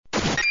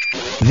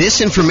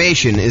This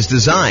information is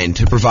designed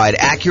to provide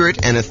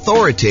accurate and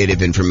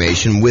authoritative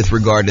information with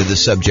regard to the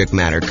subject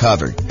matter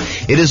covered.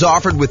 It is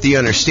offered with the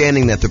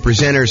understanding that the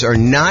presenters are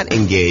not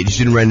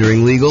engaged in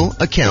rendering legal,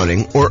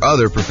 accounting, or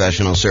other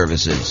professional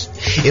services.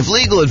 If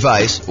legal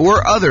advice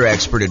or other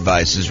expert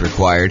advice is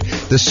required,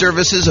 the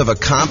services of a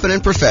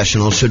competent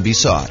professional should be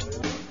sought.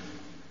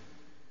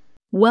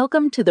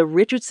 Welcome to the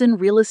Richardson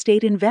Real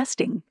Estate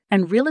Investing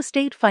and Real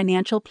Estate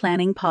Financial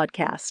Planning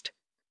Podcast.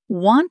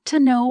 Want to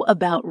know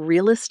about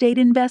real estate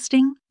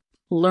investing?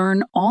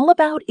 Learn all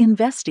about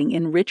investing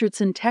in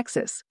Richardson,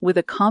 Texas, with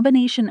a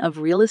combination of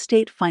real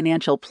estate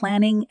financial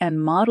planning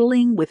and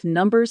modeling with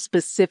numbers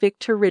specific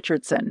to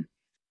Richardson,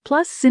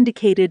 plus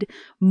syndicated,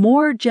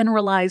 more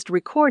generalized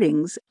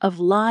recordings of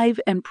live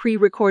and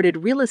pre-recorded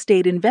real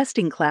estate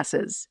investing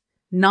classes,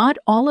 not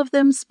all of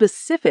them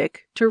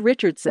specific to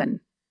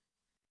Richardson.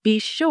 Be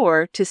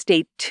sure to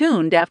stay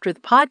tuned after the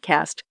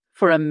podcast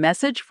for a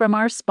message from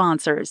our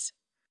sponsors.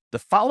 The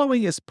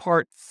following is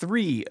part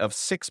 3 of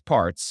 6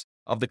 parts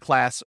of the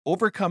class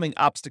Overcoming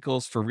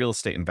Obstacles for Real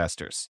Estate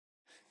Investors.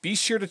 Be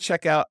sure to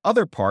check out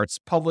other parts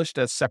published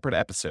as separate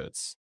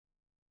episodes.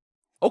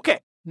 Okay,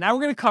 now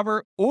we're going to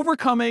cover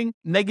overcoming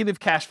negative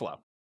cash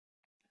flow.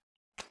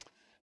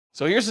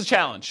 So here's the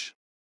challenge.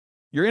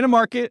 You're in a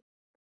market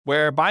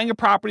where buying a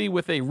property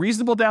with a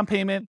reasonable down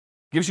payment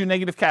gives you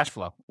negative cash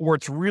flow, or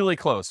it's really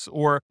close,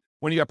 or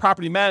when you have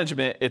property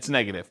management, it's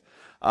negative.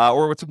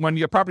 Or when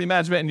you have property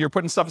management and you're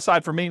putting stuff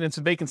aside for maintenance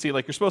and vacancy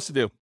like you're supposed to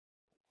do,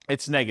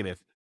 it's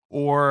negative.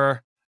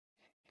 Or,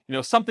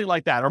 something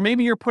like that. Or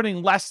maybe you're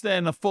putting less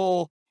than a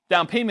full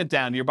down payment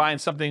down. You're buying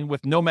something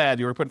with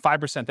Nomad. You're putting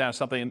 5% down or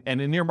something. And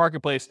in your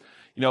marketplace,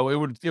 it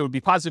would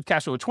be positive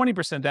cash flow with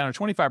 20% down or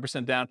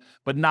 25% down,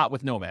 but not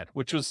with Nomad,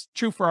 which was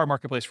true for our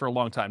marketplace for a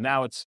long time.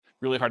 Now it's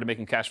really hard to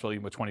make cash flow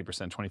even with 20%,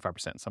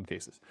 25% in some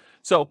cases.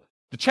 So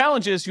the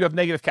challenge is you have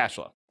negative cash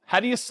flow. How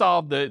do you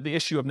solve the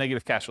issue of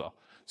negative cash flow?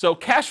 So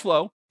cash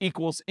flow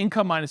equals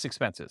income minus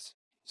expenses.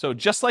 So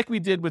just like we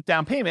did with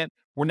down payment,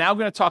 we're now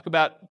going to talk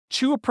about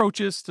 2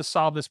 approaches to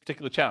solve this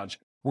particular challenge.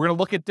 We're going to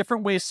look at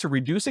different ways to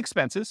reduce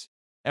expenses,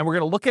 and we're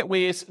going to look at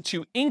ways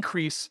to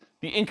increase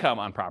the income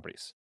on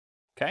properties.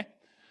 Okay?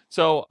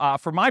 So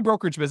for my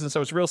brokerage business, I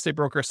was a real estate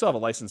broker. I still have a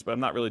license, but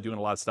I'm not really doing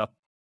a lot of stuff.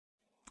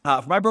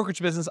 For my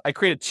brokerage business, I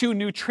created 2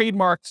 new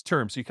trademarked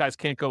terms. So you guys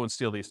can't go and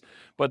steal these.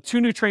 But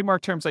 2 new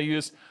trademark terms I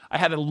used. I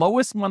had a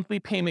lowest monthly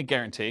payment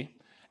guarantee,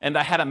 and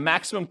I had a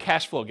maximum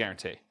cash flow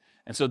guarantee.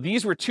 And so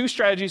these were 2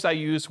 strategies I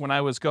used when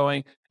I was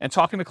going and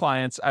talking to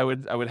clients. I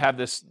would have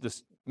this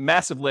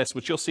massive list,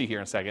 which you'll see here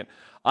in a second,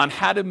 on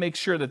how to make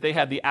sure that they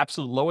had the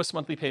absolute lowest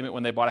monthly payment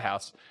when they bought a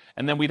house.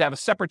 And then we'd have a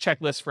separate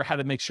checklist for how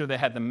to make sure they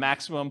had the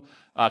maximum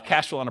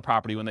cash flow on a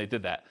property when they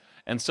did that.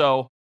 And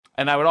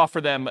I would offer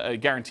them a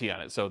guarantee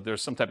on it. So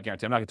there's some type of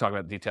guarantee. I'm not going to talk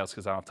about the details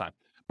because I don't have time.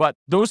 But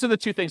those are the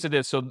 2 things I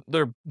did. So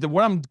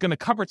what I'm going to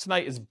cover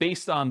tonight is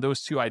based on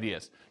those 2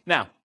 ideas.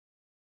 Now,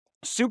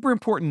 super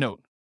important note.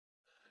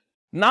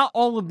 Not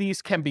all of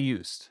these can be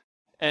used.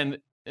 And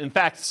in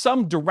fact,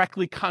 some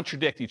directly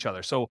contradict each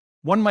other. So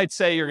one might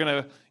say you're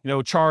going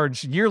to,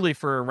 charge yearly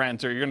for a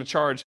rent, or you're going to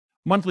charge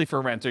monthly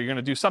for rent, or you're going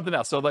to do something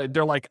else. So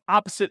they're like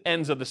opposite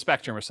ends of the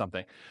spectrum or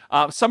something.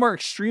 Some are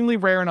extremely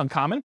rare and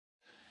uncommon.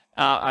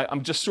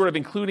 I'm just sort of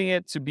including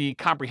it to be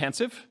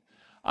comprehensive.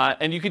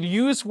 And you can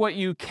use what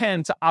you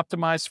can to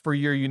optimize for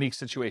your unique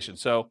situation.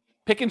 So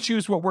pick and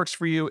choose what works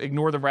for you,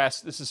 ignore the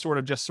rest. This is sort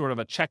of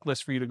a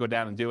checklist for you to go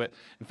down and do it.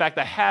 In fact,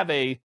 I have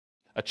a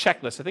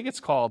checklist. I think it's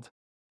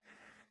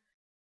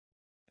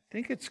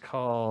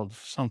called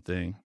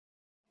something.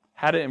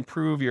 How to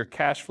improve your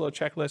cash flow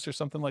checklist or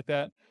something like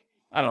that.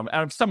 I don't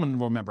know. Someone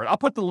will remember it. I'll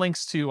put the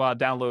links to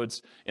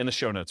downloads in the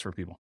show notes for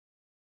people.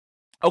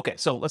 Okay,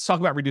 so let's talk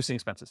about reducing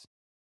expenses.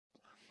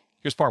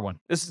 Here's part 1.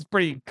 This is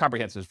pretty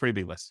comprehensive. It's a pretty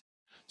big list.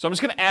 So I'm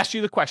just going to ask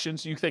you the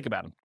questions. You think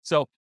about them.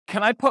 So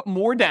can I put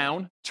more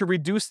down to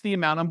reduce the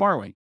amount I'm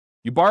borrowing?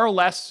 You borrow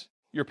less,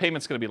 your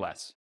payment's going to be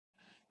less.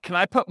 Can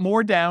I put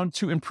more down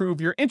to improve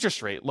your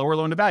interest rate, lower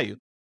loan to value?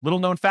 Little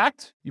known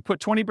fact, you put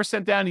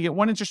 20% down, you get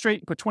one interest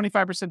rate. You put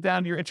 25%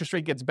 down, your interest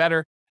rate gets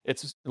better.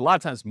 It's a lot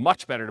of times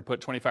much better to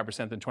put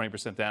 25% than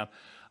 20%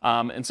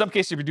 down. In some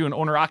cases, if you're doing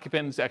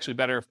owner-occupant, it's actually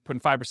better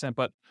putting 5%,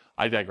 but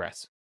I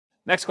digress.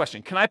 Next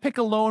question, can I pick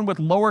a loan with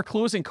lower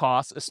closing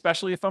costs,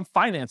 especially if I'm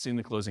financing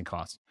the closing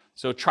costs?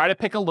 So try to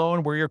pick a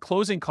loan where your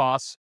closing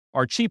costs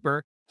are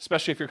cheaper,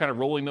 especially if you're kind of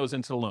rolling those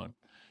into the loan.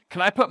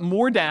 Can I put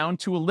more down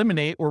to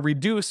eliminate or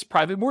reduce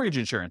private mortgage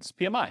insurance,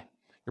 PMI?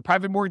 Your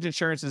private mortgage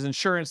insurance is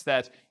insurance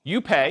that you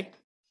pay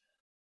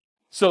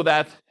so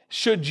that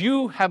should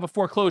you have a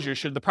foreclosure,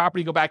 should the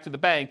property go back to the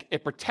bank,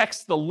 it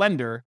protects the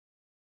lender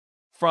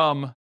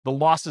from the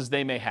losses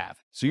they may have.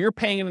 So you're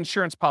paying an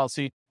insurance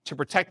policy to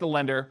protect the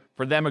lender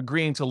for them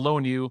agreeing to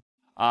loan you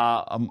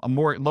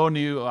more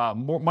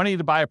money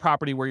to buy a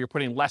property where you're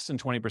putting less than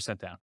 20%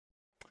 down.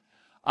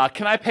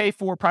 Can I pay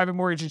for private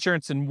mortgage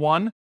insurance in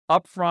one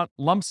upfront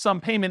lump sum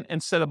payment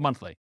instead of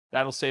monthly?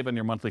 That'll save on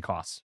your monthly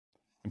costs,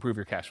 improve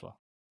your cash flow.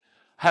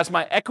 Has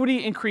my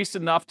equity increased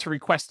enough to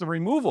request the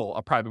removal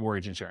of private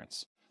mortgage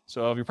insurance?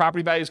 So if your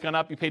property value has gone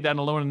up, you paid down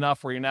the loan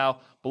enough where you're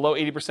now below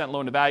 80%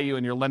 loan to value,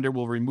 and your lender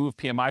will remove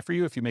PMI for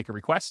you if you make a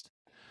request.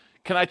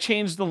 Can I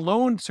change the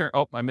loan term?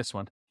 Oh, I missed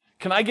one.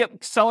 Can I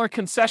get seller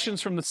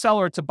concessions from the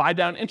seller to buy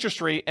down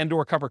interest rate and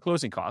or cover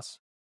closing costs?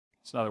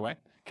 That's another way.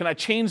 Can I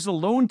change the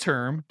loan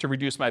term to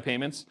reduce my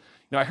payments?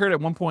 I heard at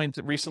one point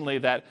recently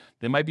that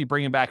they might be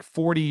bringing back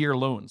 40-year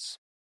loans.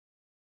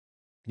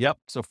 Yep,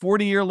 so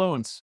 40-year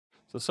loans.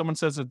 So someone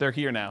says that they're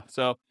here now.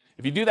 So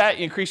if you do that,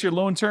 you increase your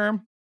loan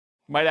term,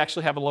 you might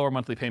actually have a lower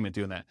monthly payment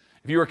doing that.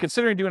 If you were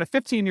considering doing a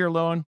 15-year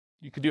loan,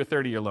 you could do a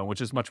 30-year loan,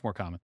 which is much more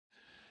common.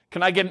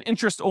 Can I get an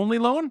interest-only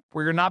loan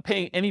where you're not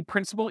paying any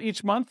principal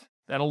each month?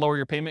 That'll lower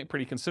your payment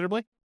pretty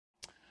considerably.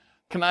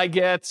 Can I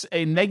get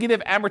a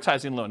negative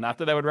amortizing loan? Not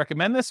that I would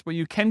recommend this, but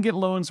you can get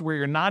loans where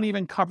you're not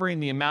even covering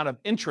the amount of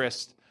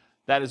interest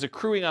that is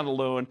accruing on the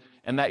loan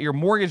and that your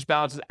mortgage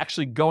balance is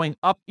actually going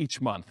up each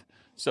month.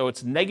 So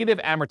it's negative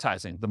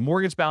amortizing. The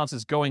mortgage balance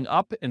is going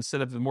up instead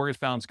of the mortgage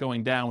balance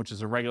going down, which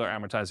is a regular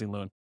amortizing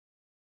loan.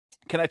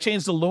 Can I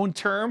change the loan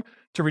term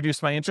to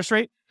reduce my interest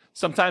rate?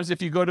 Sometimes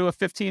if you go to a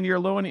 15-year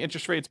loan, the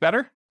interest rate's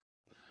better.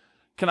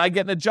 Can I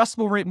get an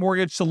adjustable rate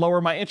mortgage to lower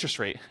my interest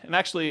rate? And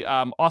actually,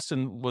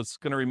 Austin was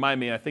going to remind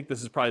me, and I think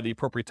this is probably the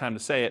appropriate time to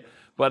say it,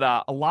 but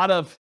a lot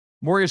of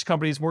mortgage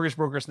companies, mortgage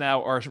brokers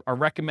now are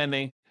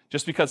recommending,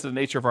 just because of the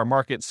nature of our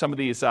market, some of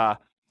these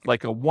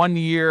like a 1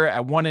 year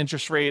at one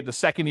interest rate, the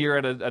second year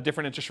at a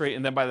different interest rate,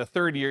 and then by the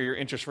third year, your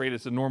interest rate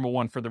is the normal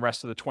one for the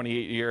rest of the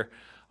 28-year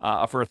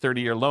for a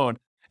 30-year loan.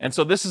 And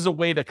so this is a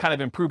way to kind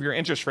of improve your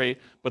interest rate.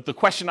 But the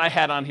question I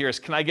had on here is,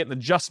 can I get an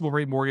adjustable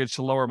rate mortgage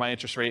to lower my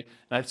interest rate?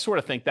 And I sort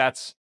of think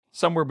that's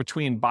somewhere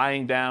between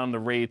buying down the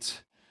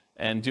rate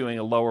and doing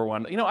a lower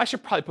one. I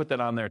should probably put that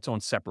on there, its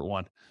own separate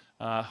one.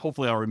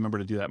 Hopefully I'll remember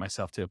to do that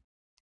myself too.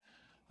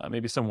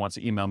 Maybe someone wants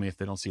to email me if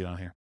they don't see it on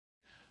here.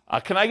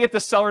 Can I get the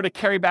seller to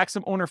carry back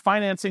some owner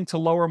financing to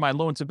lower my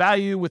loan to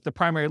value with the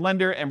primary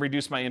lender and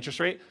reduce my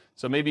interest rate?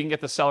 So maybe you can get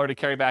the seller to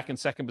carry back in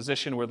second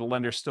position where the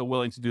lender's still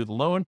willing to do the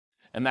loan,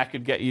 and that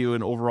could get you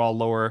an overall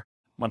lower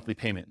monthly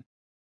payment.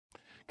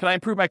 Can I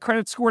improve my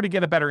credit score to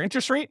get a better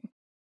interest rate?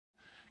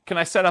 Can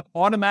I set up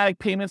automatic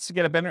payments to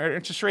get a better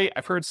interest rate?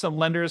 I've heard some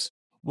lenders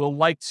will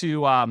like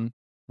to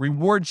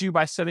reward you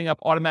by setting up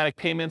automatic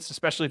payments,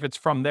 especially if it's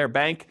from their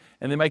bank,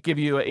 and they might give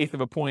you 1/8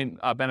 of a point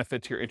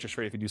benefit to your interest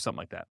rate if you do something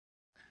like that.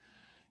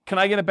 Can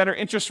I get a better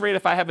interest rate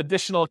if I have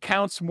additional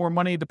accounts, more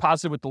money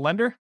deposited with the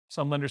lender?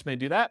 Some lenders may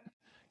do that.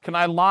 Can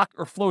I lock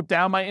or float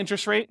down my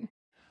interest rate?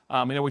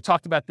 We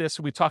talked about this.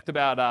 We talked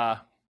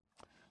about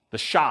the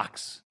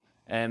shocks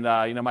and,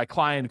 my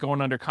client going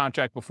under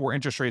contract before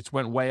interest rates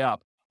went way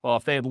up. Well,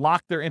 if they had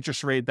locked their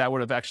interest rate, that would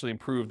have actually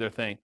improved their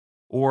thing.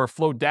 Or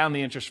float down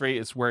the interest rate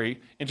is where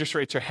interest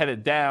rates are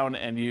headed down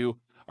and you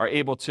are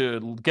able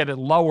to get it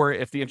lower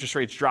if the interest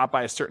rates drop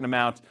by a certain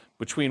amount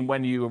between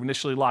when you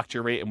initially locked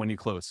your rate and when you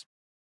close.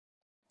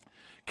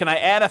 Can I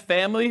add a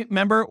family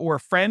member or a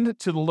friend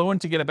to the loan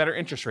to get a better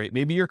interest rate?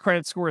 Maybe your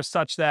credit score is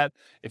such that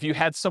if you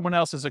had someone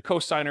else as a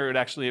co-signer, it would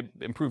actually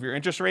improve your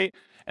interest rate.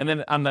 And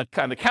then on the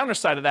counter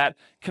side of that,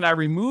 can I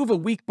remove a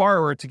weak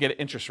borrower to get an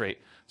interest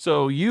rate?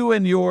 So you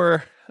and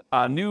your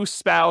new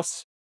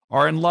spouse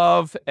are in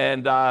love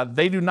and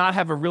they do not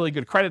have a really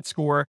good credit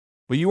score,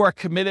 but you are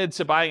committed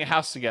to buying a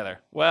house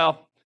together.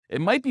 Well, it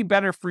might be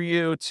better for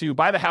you to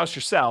buy the house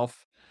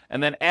yourself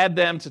and then add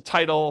them to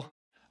title.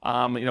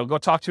 Go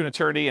talk to an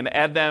attorney and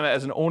add them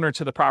as an owner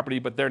to the property,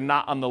 but they're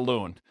not on the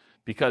loan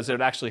because it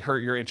would actually hurt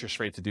your interest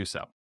rate to do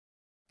so.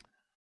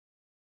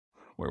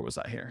 Where was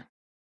I here?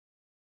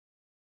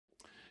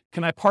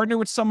 Can I partner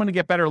with someone to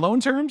get better loan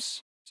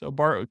terms? So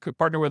could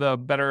partner with a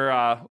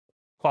better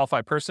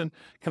qualified person.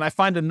 Can I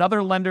find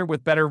another lender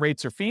with better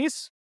rates or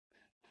fees?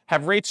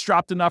 Have rates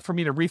dropped enough for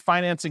me to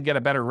refinance and get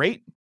a better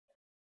rate?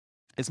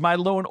 Is my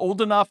loan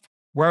old enough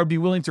where I would be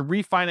willing to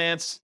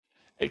refinance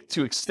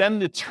to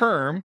extend the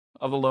term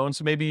of the loan?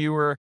 So maybe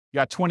you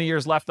got 20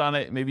 years left on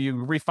it. Maybe you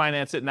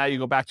refinance it. Now you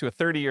go back to a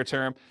 30-year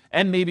term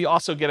and maybe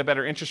also get a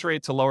better interest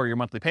rate to lower your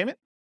monthly payment.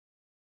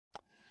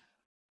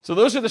 So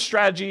those are the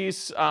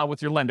strategies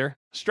with your lender.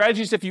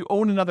 Strategies if you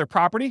own another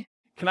property.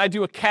 Can I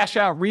do a cash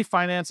out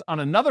refinance on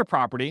another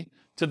property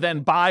to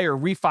then buy or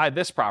refi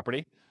this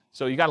property?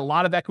 So you got a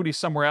lot of equity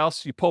somewhere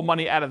else. You pull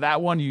money out of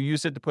that one. You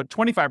use it to put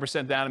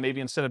 25% down and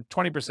maybe instead of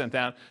 20%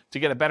 down to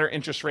get a better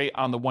interest rate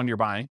on the one you're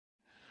buying.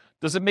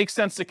 Does it make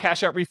sense to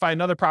cash out refi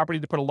another property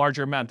to put a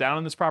larger amount down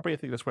on this property? I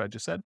think that's what I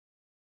just said.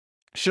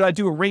 Should I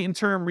do a rate and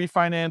term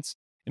refinance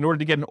in order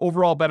to get an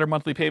overall better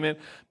monthly payment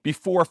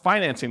before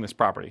financing this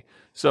property?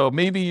 So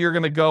maybe you're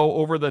going to go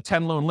over the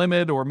 10 loan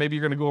limit, or maybe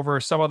you're going to go over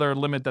some other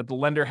limit that the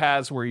lender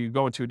has where you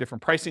go into a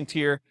different pricing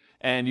tier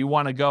and you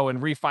want to go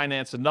and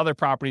refinance another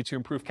property to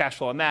improve cash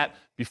flow on that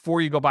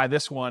before you go buy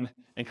this one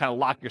and kind of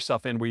lock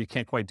yourself in where you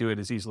can't quite do it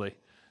as easily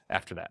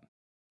after that.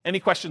 Any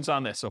questions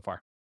on this so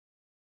far?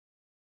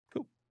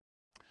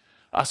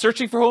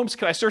 Searching for homes,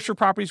 can I search for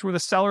properties where the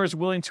seller is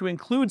willing to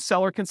include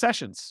seller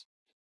concessions?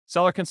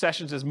 Seller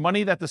concessions is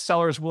money that the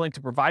seller is willing to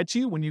provide to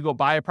you when you go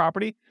buy a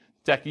property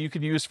that you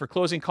can use for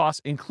closing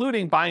costs,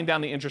 including buying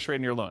down the interest rate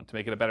in your loan to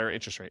make it a better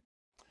interest rate.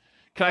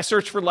 Can I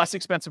search for less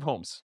expensive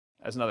homes,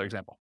 as another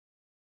example?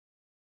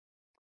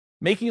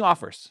 Making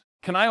offers.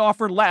 Can I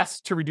offer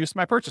less to reduce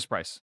my purchase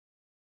price?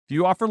 If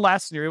you offer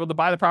less and you're able to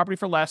buy the property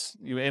for less,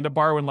 you end up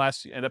borrowing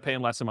less, you end up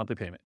paying less in monthly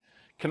payment.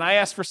 Can I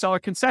ask for seller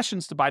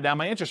concessions to buy down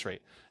my interest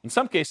rate? In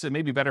some cases, it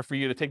may be better for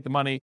you to take the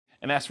money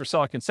and ask for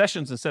seller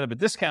concessions instead of a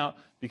discount,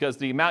 because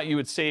the amount you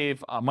would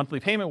save monthly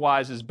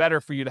payment-wise is better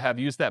for you to have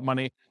used that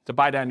money to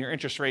buy down your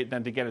interest rate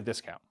than to get a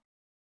discount.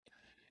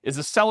 Is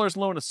the seller's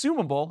loan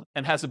assumable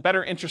and has a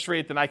better interest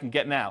rate than I can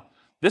get now?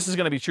 This is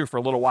going to be true for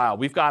a little while.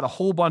 We've got a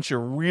whole bunch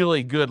of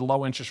really good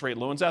low interest rate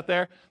loans out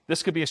there.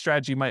 This could be a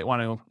strategy you might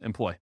want to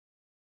employ.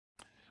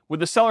 Would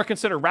the seller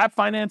consider wrap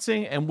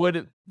financing, and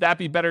would that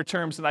be better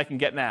terms than I can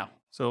get now?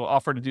 So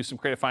offer to do some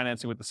creative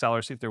financing with the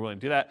seller, see if they're willing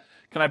to do that.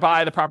 Can I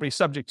buy the property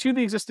subject to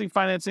the existing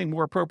financing,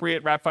 more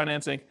appropriate wrap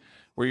financing,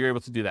 where you're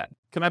able to do that?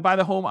 Can I buy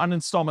the home on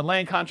installment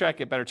land contract,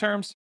 get better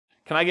terms?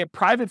 Can I get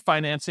private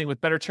financing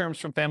with better terms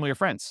from family or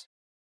friends?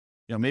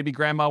 Maybe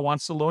grandma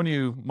wants to loan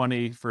you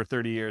money for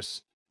 30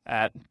 years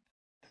at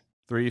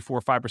 3, 4,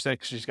 5%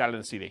 because she's got it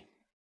in the CD.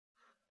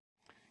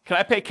 Can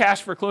I pay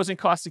cash for closing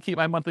costs to keep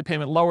my monthly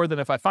payment lower than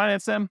if I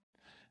finance them?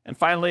 And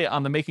finally,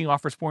 on the making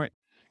offers point,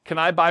 can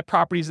I buy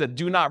properties that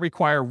do not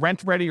require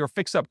rent-ready or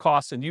fix-up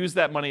costs and use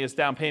that money as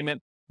down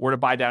payment, or to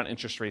buy down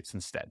interest rates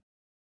instead?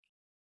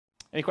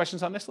 Any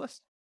questions on this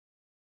list?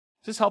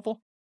 Is this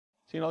helpful?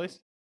 Seeing all these?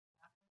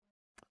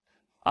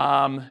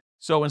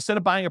 So instead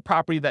of buying a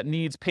property that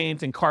needs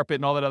paint and carpet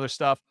and all that other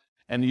stuff,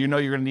 and you're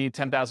going to need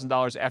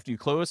 $10,000 after you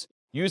close,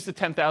 use the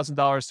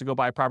 $10,000 to go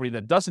buy a property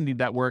that doesn't need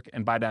that work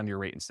and buy down your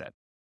rate instead.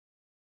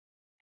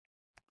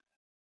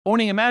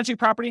 Owning and managing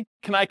property,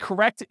 can I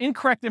correct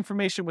incorrect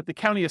information with the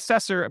county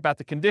assessor about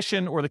the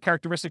condition or the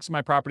characteristics of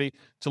my property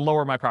to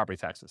lower my property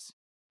taxes?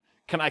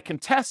 Can I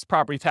contest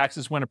property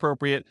taxes when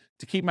appropriate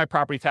to keep my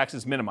property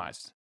taxes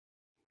minimized?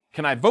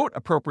 Can I vote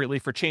appropriately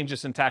for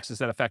changes in taxes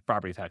that affect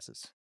property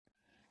taxes?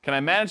 Can I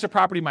manage the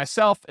property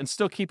myself and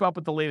still keep up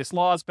with the latest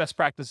laws, best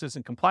practices,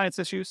 and compliance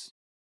issues?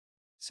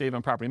 Save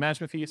on property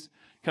management fees.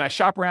 Can I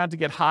shop around to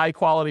get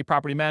high-quality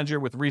property manager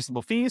with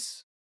reasonable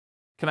fees?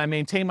 Can I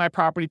maintain my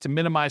property to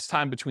minimize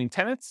time between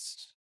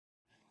tenants?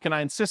 Can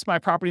I insist my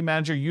property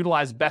manager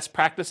utilize best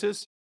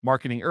practices,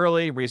 marketing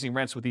early, raising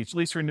rents with each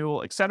lease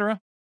renewal, etc.?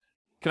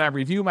 Can I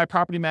review my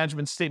property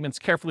management statements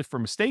carefully for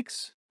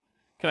mistakes?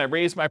 Can I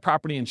raise my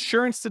property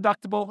insurance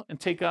deductible and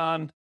take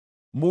on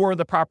more of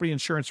the property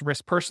insurance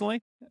risk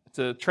personally? It's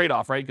a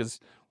trade-off, right?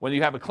 Because when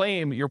you have a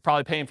claim, you're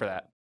probably paying for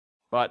that.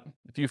 But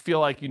if you feel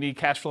like you need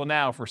cash flow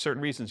now for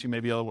certain reasons, you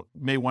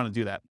may want to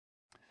do that.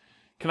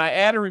 Can I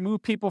add or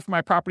remove people from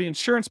my property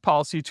insurance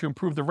policy to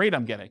improve the rate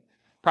I'm getting?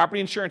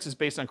 Property insurance is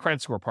based on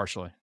credit score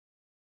partially.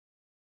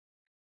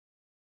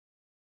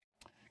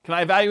 Can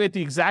I evaluate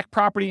the exact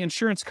property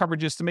insurance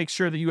coverages to make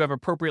sure that you have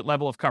appropriate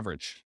level of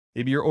coverage?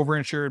 Maybe you're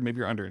overinsured, maybe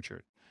you're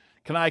underinsured.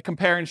 Can I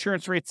compare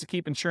insurance rates to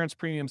keep insurance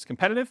premiums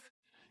competitive?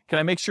 Can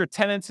I make sure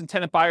tenants and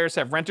tenant buyers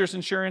have renters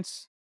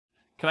insurance?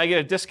 Can I get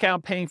a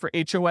discount paying for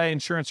HOA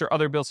insurance or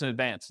other bills in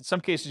advance? In some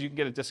cases, you can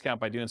get a discount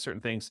by doing certain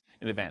things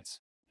in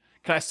advance.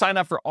 Can I sign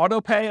up for auto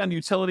pay on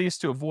utilities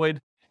to avoid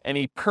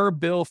any per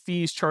bill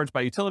fees charged by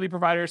utility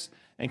providers?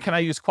 And can I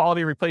use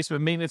quality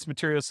replacement maintenance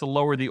materials to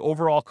lower the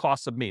overall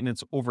cost of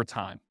maintenance over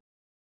time?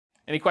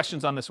 Any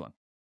questions on this one?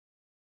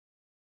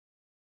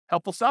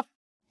 Helpful stuff?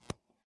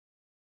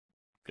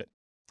 Good.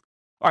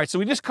 All right, so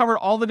we just covered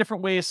all the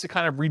different ways to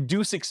kind of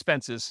reduce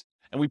expenses.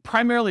 And we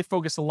primarily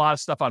focus a lot of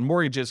stuff on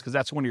mortgages because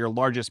that's one of your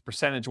largest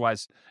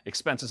percentage-wise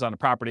expenses on a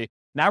property.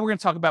 Now we're going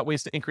to talk about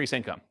ways to increase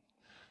income.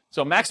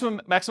 So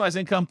maximize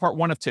income, part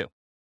 1 of 2.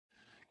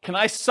 Can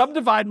I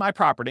subdivide my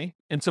property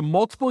into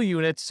multiple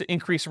units to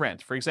increase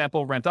rent? For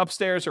example, rent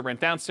upstairs or rent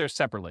downstairs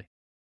separately.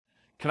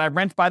 Can I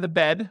rent by the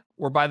bed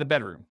or by the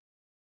bedroom?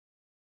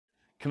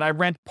 Can I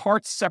rent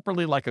parts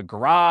separately like a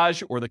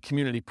garage or the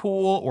community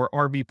pool or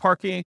RV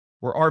parking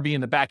or RV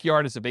in the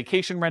backyard as a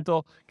vacation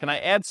rental? Can I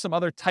add some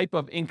other type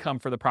of income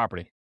for the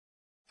property?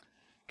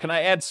 Can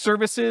I add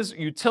services,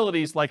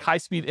 utilities like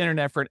high-speed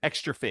internet for an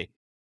extra fee?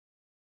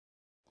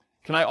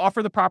 Can I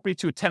offer the property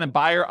to a tenant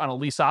buyer on a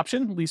lease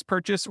option, lease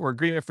purchase, or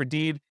agreement for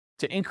deed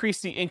to increase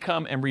the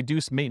income and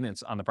reduce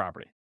maintenance on the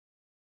property?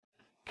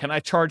 Can I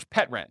charge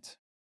pet rent?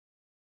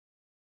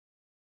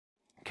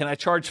 Can I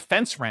charge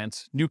fence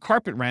rent, new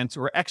carpet rent,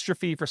 or extra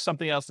fee for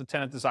something else the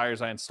tenant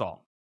desires I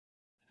install?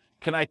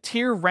 Can I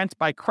tier rent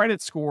by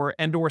credit score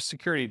and/or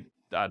security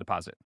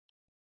deposit?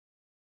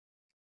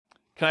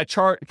 Can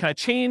I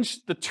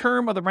change the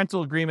term of the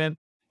rental agreement,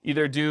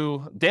 either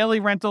do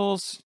daily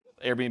rentals,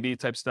 Airbnb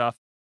type stuff,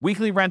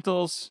 weekly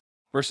rentals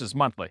versus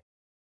monthly?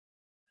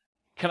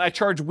 Can I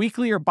charge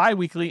weekly or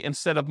biweekly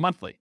instead of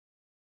monthly?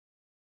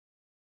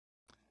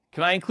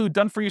 Can I include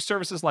done-for-you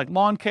services like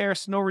lawn care,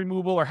 snow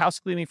removal, or house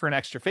cleaning for an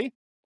extra fee?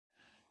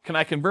 Can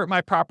I convert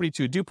my property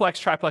to a duplex,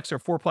 triplex, or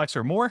fourplex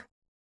or more?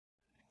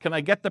 Can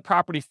I get the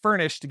property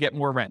furnished to get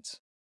more rent?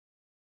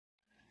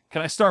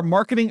 Can I start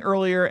marketing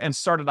earlier and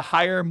start at a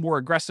higher, more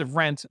aggressive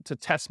rent to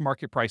test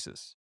market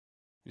prices?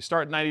 You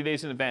start 90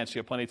 days in advance, you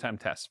have plenty of time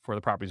to test before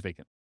the property is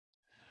vacant.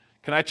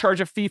 Can I charge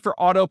a fee for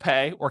auto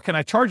pay, or can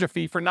I charge a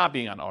fee for not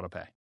being on auto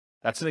pay?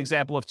 That's an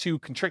example of two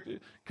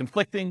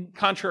conflicting,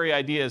 contrary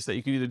ideas that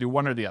you can either do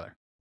one or the other.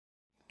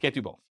 Can't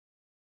do both.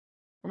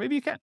 Or maybe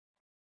you can.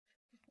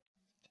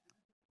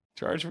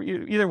 Charge for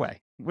either way.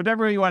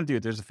 Whatever you want to do,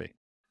 there's a fee.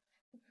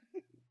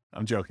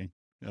 I'm joking.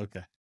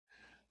 Okay.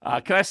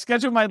 Can I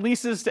schedule my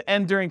leases to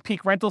end during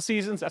peak rental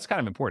seasons? That's kind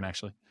of important,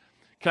 actually.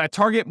 Can I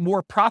target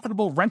more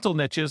profitable rental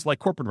niches like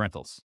corporate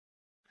rentals?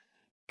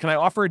 Can I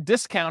offer a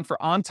discount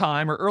for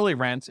on-time or early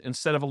rent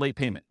instead of a late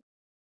payment?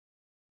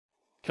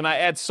 Can I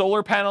add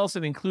solar panels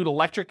and include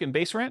electric and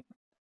base rent?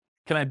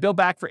 Can I bill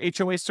back for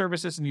HOA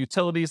services and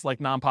utilities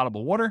like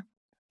non-potable water?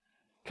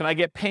 Can I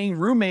get paying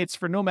roommates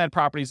for nomad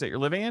properties that you're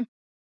living in?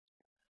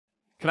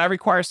 Can I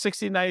require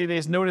 60 to 90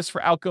 days notice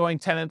for outgoing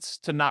tenants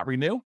to not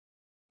renew?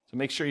 So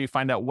make sure you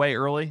find out way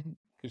early.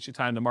 Gives you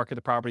time to market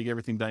the property, get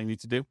everything done you need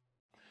to do.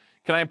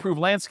 Can I improve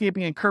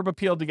landscaping and curb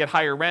appeal to get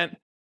higher rent?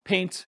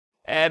 Paint,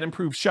 add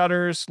improved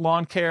shutters,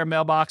 lawn care,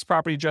 mailbox,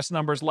 property address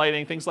numbers,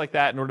 lighting, things like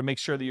that in order to make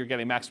sure that you're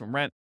getting maximum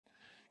rent.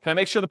 Can I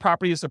make sure the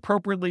property is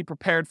appropriately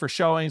prepared for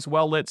showings,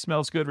 well lit,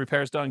 smells good,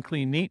 repairs done,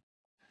 clean, neat?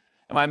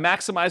 Am I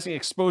maximizing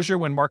exposure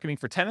when marketing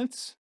for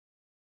tenants?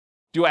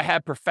 Do I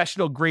have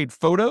professional grade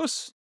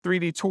photos,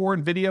 3D tour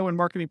and video and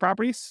marketing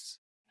properties?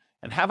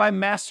 And have I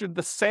mastered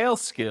the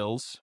sales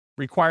skills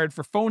required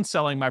for phone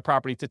selling my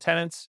property to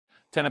tenants,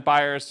 tenant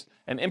buyers,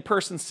 and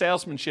in-person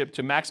salesmanship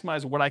to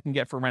maximize what I can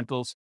get for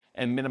rentals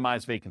and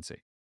minimize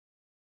vacancy?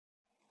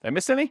 Did I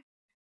miss any?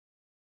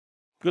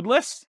 Good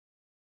list?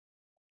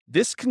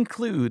 This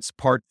concludes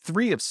part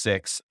 3 of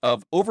 6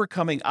 of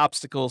Overcoming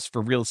Obstacles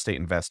for Real Estate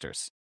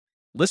Investors.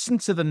 Listen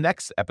to the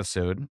next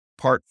episode,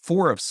 part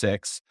 4 of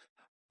 6,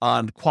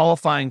 on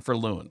qualifying for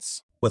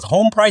loans. With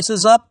home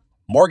prices up,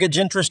 mortgage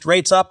interest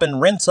rates up, and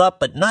rents up,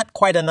 but not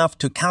quite enough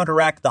to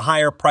counteract the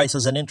higher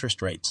prices and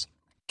interest rates.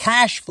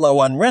 Cash flow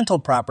on rental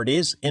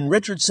properties in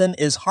Richardson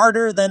is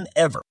harder than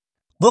ever.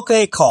 Book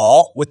a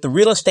call with the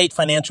Real Estate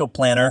Financial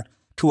Planner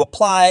to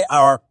apply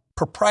our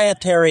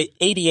proprietary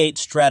 88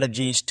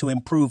 strategies to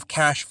improve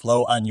cash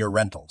flow on your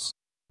rentals.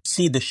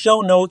 See the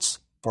show notes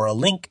for a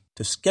link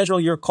to schedule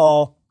your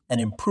call and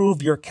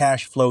improve your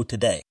cash flow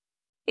today.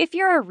 If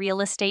you're a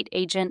real estate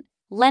agent,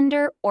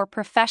 lender, or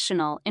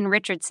professional in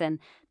Richardson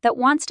that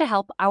wants to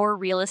help our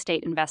real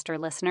estate investor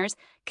listeners,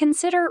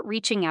 consider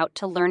reaching out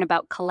to learn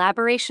about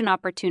collaboration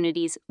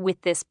opportunities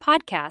with this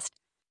podcast.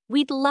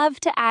 We'd love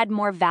to add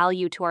more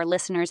value to our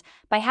listeners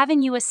by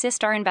having you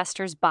assist our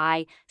investors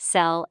buy,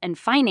 sell, and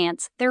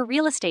finance their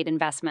real estate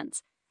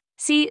investments.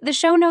 See the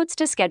show notes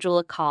to schedule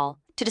a call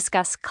to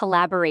discuss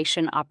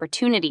collaboration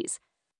opportunities.